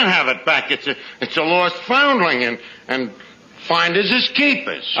 she can't have it back. It's a lost foundling, and finders is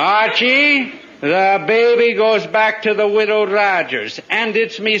keepers. Archie, the baby goes back to the widow Rogers, and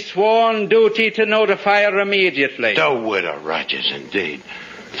it's me sworn duty to notify her immediately. The widow Rogers, indeed.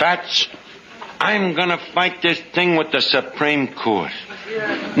 Fats, I'm gonna fight this thing with the Supreme Court.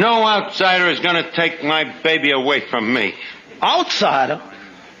 No outsider is gonna take my baby away from me. Outsider?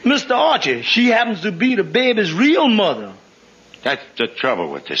 Mr. Archie, she happens to be the baby's real mother. That's the trouble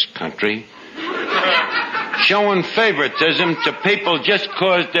with this country. Showing favoritism to people just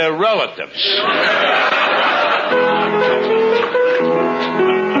 'cause they're relatives.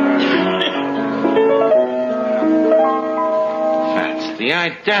 The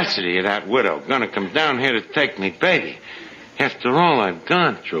audacity of that widow gonna come down here to take me baby. After all I've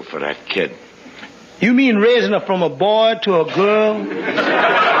gone through for that kid. You mean raising her from a boy to a girl?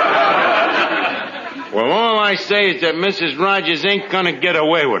 Well, all I say is that Mrs. Rogers ain't gonna get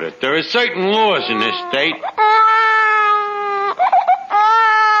away with it. There are certain laws in this state.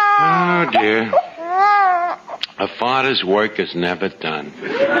 Oh, dear. A father's work is never done.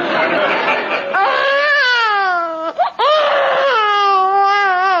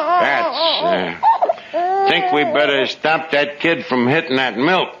 Think we better stop that kid from hitting that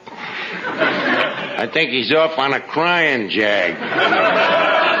milk. I think he's off on a crying jag.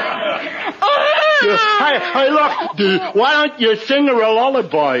 Hey, look, why don't you sing her a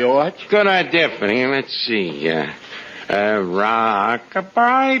lullaby, Arch? Good idea, Finny. Let's see.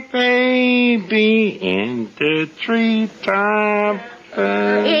 Rock-a-bye, baby, in the treetop.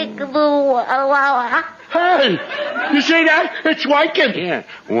 Hey, you see that? It's working. Yeah.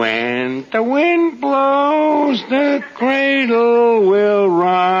 When the wind blows, the cradle will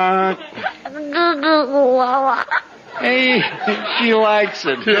rock. Hey, she likes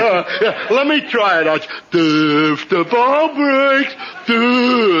it. Yeah. Let me try it, Arch. If the ball breaks,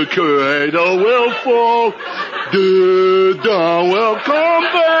 the cradle will fall. The dawn will come,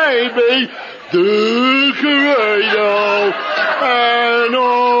 baby. The cradle No.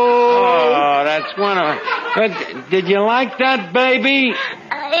 Oh, that's wonderful. Did you like that, baby?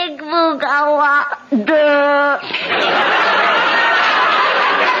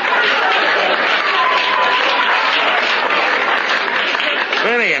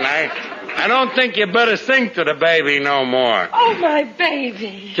 Lillian, I don't think you better sing to the baby no more. Oh, my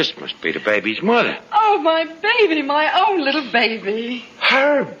baby. This must be the baby's mother. Oh, my baby, my own little baby.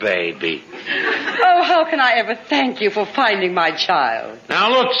 Her baby. Oh, how can I ever thank you for finding my child? Now,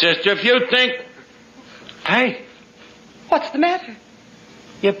 look, sister, if you think... Hey. What's the matter?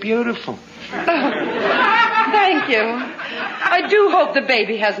 You're beautiful. Oh, thank you. I do hope the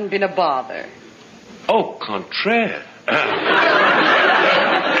baby hasn't been a bother. Au contraire.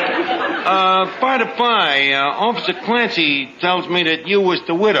 By the by, Officer Clancy tells me that you was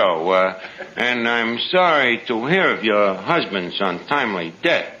the widow, and I'm sorry to hear of your husband's untimely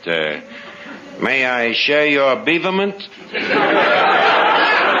death. May I share your beaverment?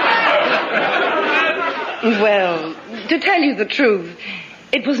 Well, to tell you the truth,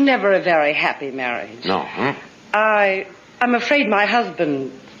 it was never a very happy marriage. No, huh? I'm afraid my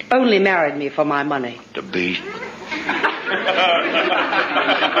husband only married me for my money. The beast.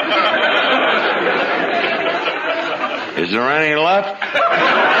 Is there any left?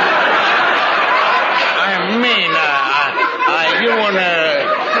 I mean,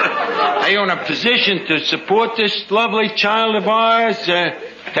 are you in a position to support this lovely child of ours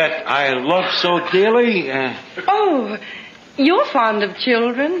that I love so dearly? Oh, you're fond of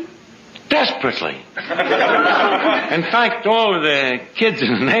children? Desperately. In fact, all of the kids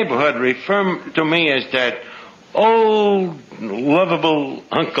in the neighborhood refer to me as that old, lovable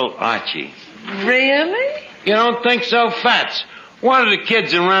Uncle Archie. Really? You don't think so, Fats? What do the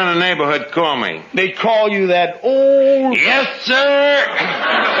kids around the neighborhood call me? They call you that old... Yes, sir.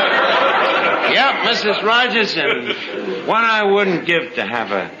 Yep, Mrs. Rogers, and what I wouldn't give to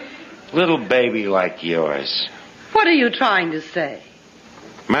have a little baby like yours. What are you trying to say?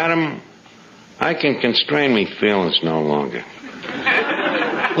 Madam, I can constrain me feelings no longer.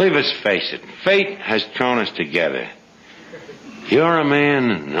 Leave us face it. Fate has thrown us together. You're a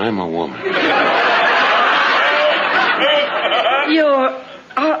man and I'm a woman.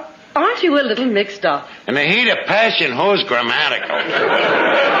 Aren't you a little mixed up? In the heat of passion, who's grammatical?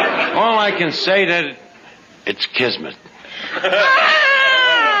 All I can say that it's kismet.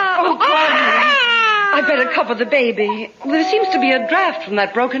 Oh, pardon. I better cover the baby. There seems to be a draft from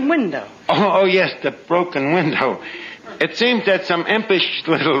that broken window. Oh, yes, the broken window. It seems that some impish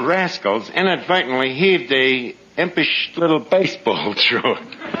little rascals inadvertently heaved a impish little baseball through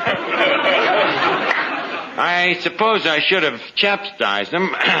it. I suppose I should have chastised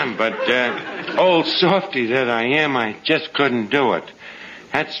them, but old softy that I am, I just couldn't do it.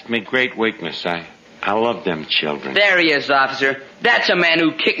 That's my great weakness. I love them children. There he is, officer. That's a man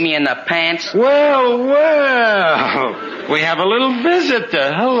who kicked me in the pants. Well. We have a little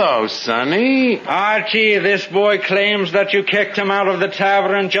visitor. Hello, Sonny. Archie, this boy claims that you kicked him out of the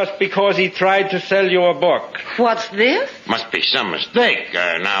tavern just because he tried to sell you a book. What's this? Must be some mistake.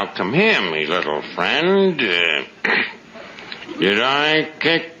 Now, come here, me little friend. Did I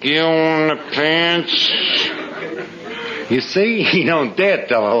kick you in the pants? You see, he don't dare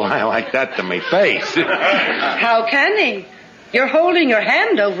tell a lie like that to me face. How can he? You're holding your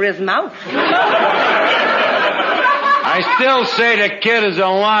hand over his mouth. I still say the kid is a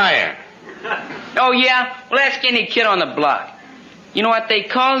liar. Oh, yeah? Well, ask any kid on the block. You know what they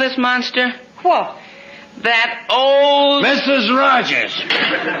call this monster? What? That old... Mrs. Rogers!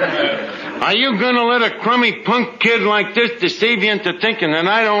 Are you gonna let a crummy punk kid like this deceive you into thinking that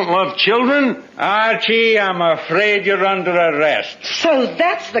I don't love children? Archie, I'm afraid you're under arrest. So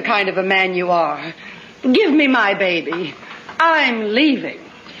that's the kind of a man you are. Give me my baby. I'm leaving.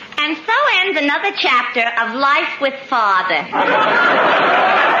 And so ends another chapter of Life with Father.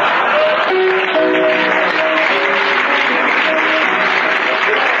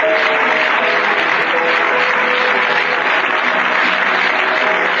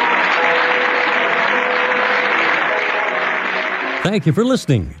 Thank you for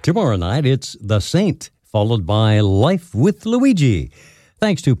listening. Tomorrow night, it's The Saint, followed by Life with Luigi.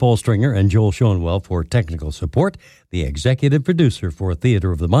 Thanks to Paul Stringer and Joel Schoenwell for technical support. The executive producer for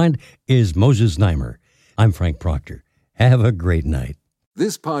Theater of the Mind is Moses Neimer. I'm Frank Proctor. Have a great night.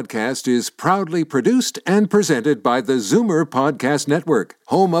 This podcast is proudly produced and presented by the Zoomer Podcast Network,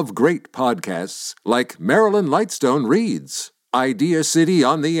 home of great podcasts like Marilyn Lightstone Reads, Idea City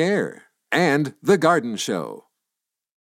on the Air, and The Garden Show.